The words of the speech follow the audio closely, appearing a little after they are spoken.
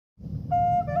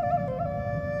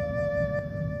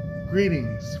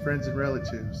Greetings, friends and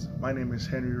relatives. My name is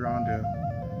Henry Rondo,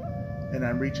 and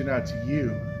I'm reaching out to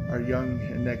you, our young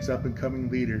and next up-and-coming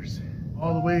leaders,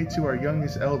 all the way to our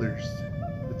youngest elders.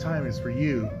 The time is for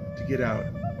you to get out,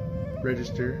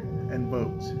 register, and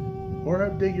vote, or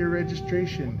update your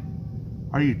registration.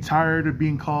 Are you tired of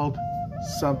being called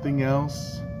something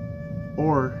else,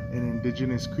 or an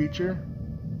indigenous creature?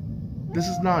 This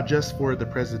is not just for the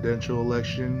presidential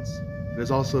elections. It is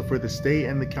also for the state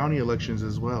and the county elections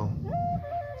as well.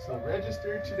 So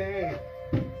register today.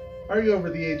 Are you over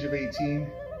the age of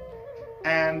 18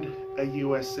 and a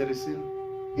U.S. citizen?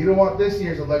 You don't want this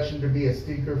year's election to be a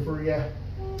stinker for you.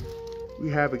 We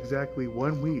have exactly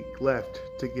 1 week left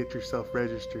to get yourself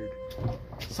registered.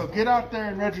 So get out there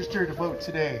and register to vote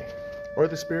today, or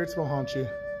the spirits will haunt you.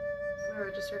 I'm a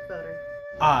registered voter.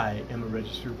 I am a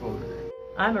registered voter.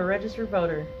 I'm a registered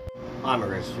voter. I'm a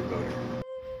registered voter.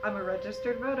 I'm a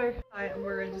registered voter. I am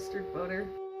a registered voter.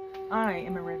 I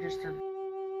am a registered.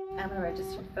 I'm a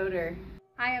registered voter.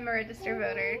 I am a registered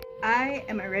voter. I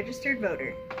am a registered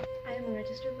voter. I am a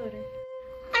registered voter.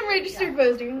 I'm a registered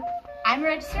voter. I'm a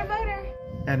registered voter.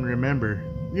 And remember,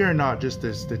 we are not just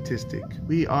a statistic.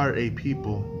 We are a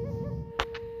people.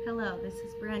 Hello, this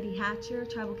is Brandy Hatcher,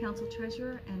 Tribal Council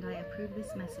Treasurer, and I approve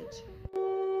this message.